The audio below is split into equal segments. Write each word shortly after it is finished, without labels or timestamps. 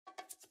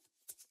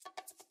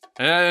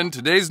And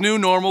today's new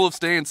normal of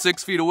staying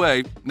 6 feet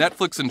away,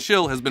 Netflix and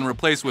chill has been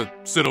replaced with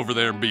sit over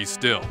there and be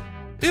still.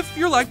 If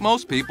you're like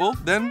most people,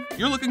 then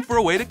you're looking for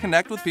a way to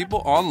connect with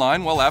people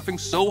online while laughing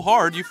so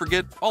hard you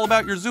forget all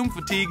about your Zoom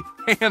fatigue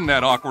and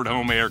that awkward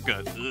home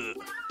haircut. Ugh.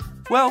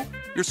 Well,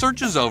 your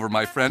search is over,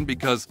 my friend,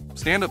 because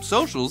Stand Up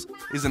Socials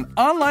is an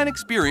online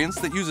experience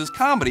that uses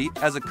comedy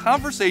as a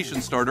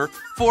conversation starter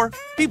for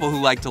people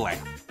who like to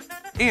laugh.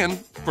 And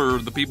for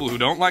the people who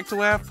don't like to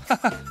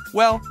laugh,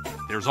 well,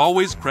 there's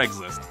always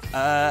Craigslist.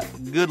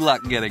 Good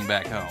luck getting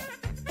back home.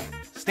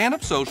 Stand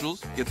Up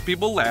Socials gets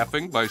people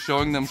laughing by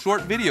showing them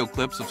short video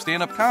clips of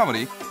stand-up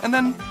comedy and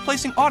then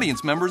placing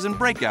audience members in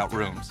breakout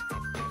rooms.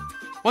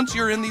 Once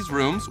you're in these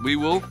rooms, we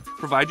will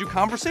provide you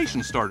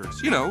conversation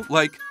starters.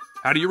 Like,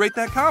 how do you rate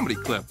that comedy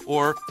clip?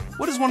 Or,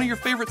 what is one of your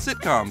favorite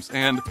sitcoms?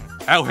 And,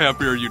 how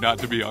happy are you not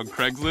to be on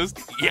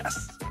Craigslist?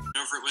 Yes!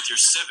 Over it with your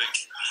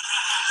Civic.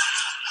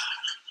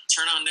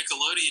 Turn on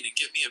Nickelodeon and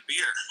get me a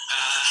beer.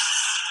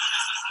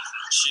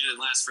 She didn't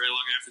last very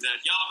long after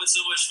that. Y'all have been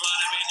so much fun.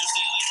 I'm Andrew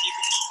Stanley. Keep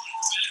it going.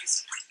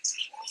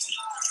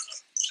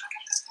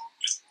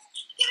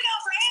 Give it up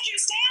for Andrew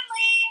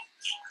Stanley.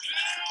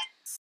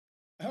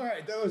 All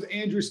right, that was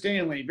Andrew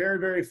Stanley. Very,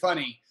 very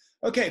funny.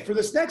 Okay, for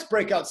this next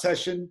breakout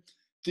session,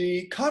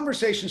 the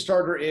conversation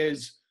starter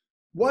is,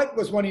 what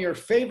was one of your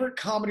favorite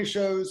comedy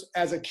shows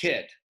as a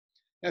kid?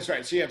 That's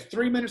right. So you have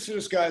 3 minutes to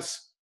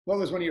discuss what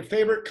was one of your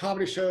favorite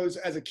comedy shows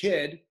as a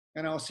kid,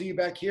 and I'll see you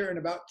back here in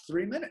about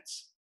 3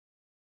 minutes.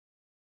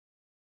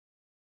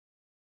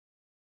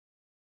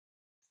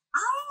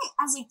 I,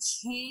 as a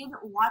kid,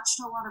 watched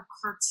a lot of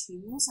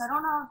cartoons. I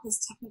don't know if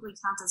this technically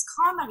counts as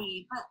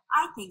comedy, but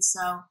I think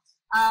so.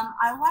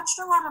 I watched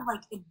a lot of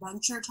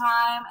Adventure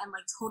Time and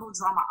Total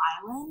Drama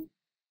Island.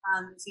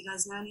 If you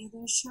guys know any of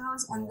those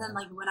shows. And then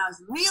when I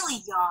was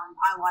really young,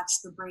 I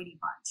watched The Brady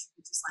Bunch,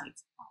 which is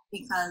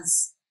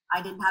because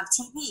I didn't have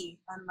TV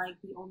and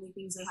the only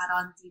things they had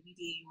on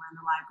DVD were in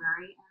the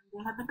library, and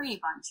they had The Brady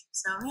Bunch.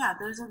 So yeah,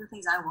 those are the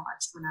things I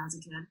watched when I was a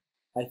kid.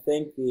 I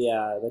think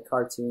the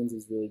cartoons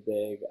is really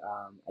big.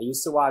 I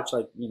used to watch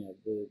the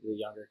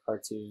younger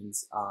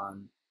cartoons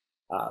on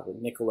the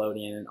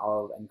Nickelodeon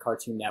and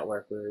Cartoon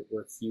Network were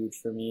huge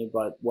for me.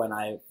 But when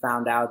I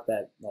found out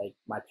that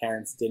my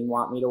parents didn't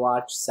want me to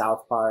watch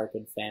South Park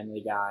and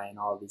Family Guy and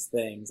all these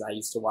things, I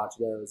used to watch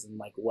those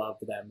and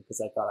loved them because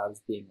I thought I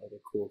was being a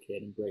cool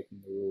kid and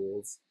breaking the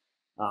rules,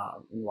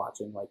 and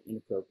watching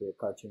inappropriate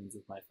cartoons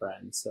with my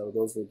friends. So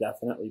those were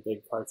definitely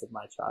big parts of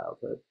my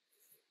childhood.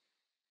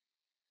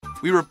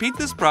 We repeat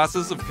this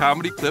process of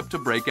comedy clip to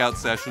breakout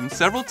session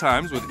several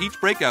times, with each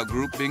breakout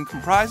group being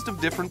comprised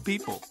of different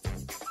people.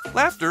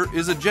 Laughter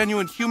is a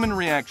genuine human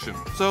reaction,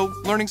 so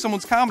learning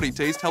someone's comedy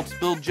taste helps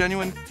build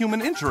genuine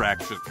human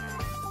interaction.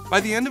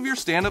 By the end of your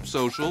stand-up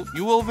social,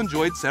 you will have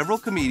enjoyed several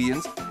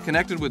comedians,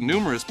 connected with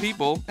numerous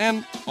people,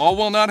 and all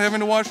while not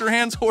having to wash your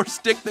hands or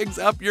stick things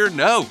up your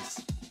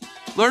nose.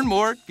 Learn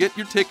more, get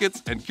your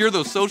tickets, and cure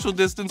those social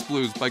distance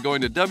blues by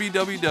going to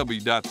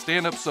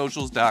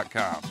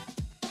www.standupsocials.com.